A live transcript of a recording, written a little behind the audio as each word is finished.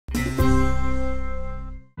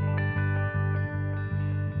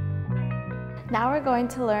Now we're going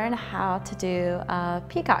to learn how to do a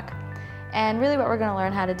peacock. And really what we're going to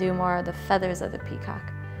learn how to do more are the feathers of the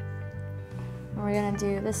peacock. And we're going to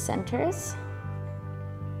do the centers.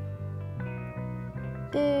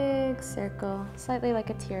 Big circle, slightly like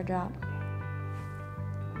a teardrop.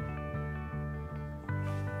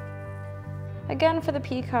 Again, for the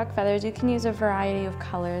peacock feathers, you can use a variety of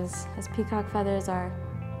colors, as peacock feathers are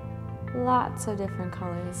lots of different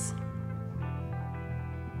colors.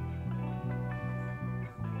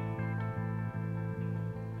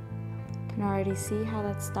 You can already see how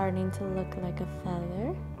that's starting to look like a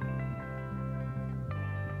feather.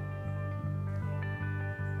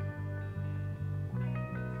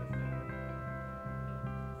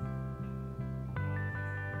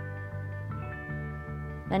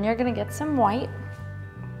 Then you're going to get some white.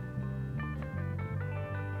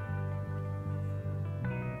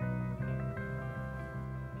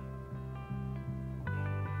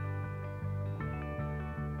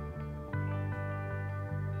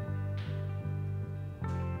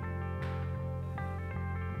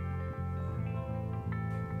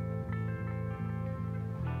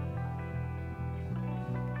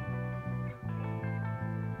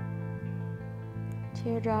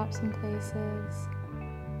 Teardrops in places.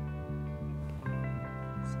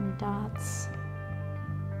 Some dots.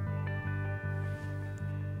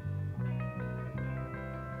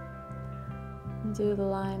 And do the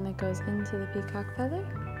line that goes into the peacock feather.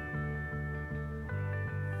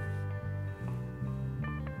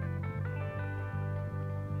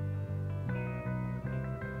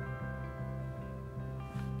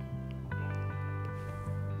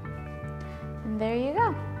 And there you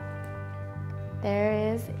go.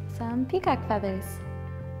 There is some peacock feathers.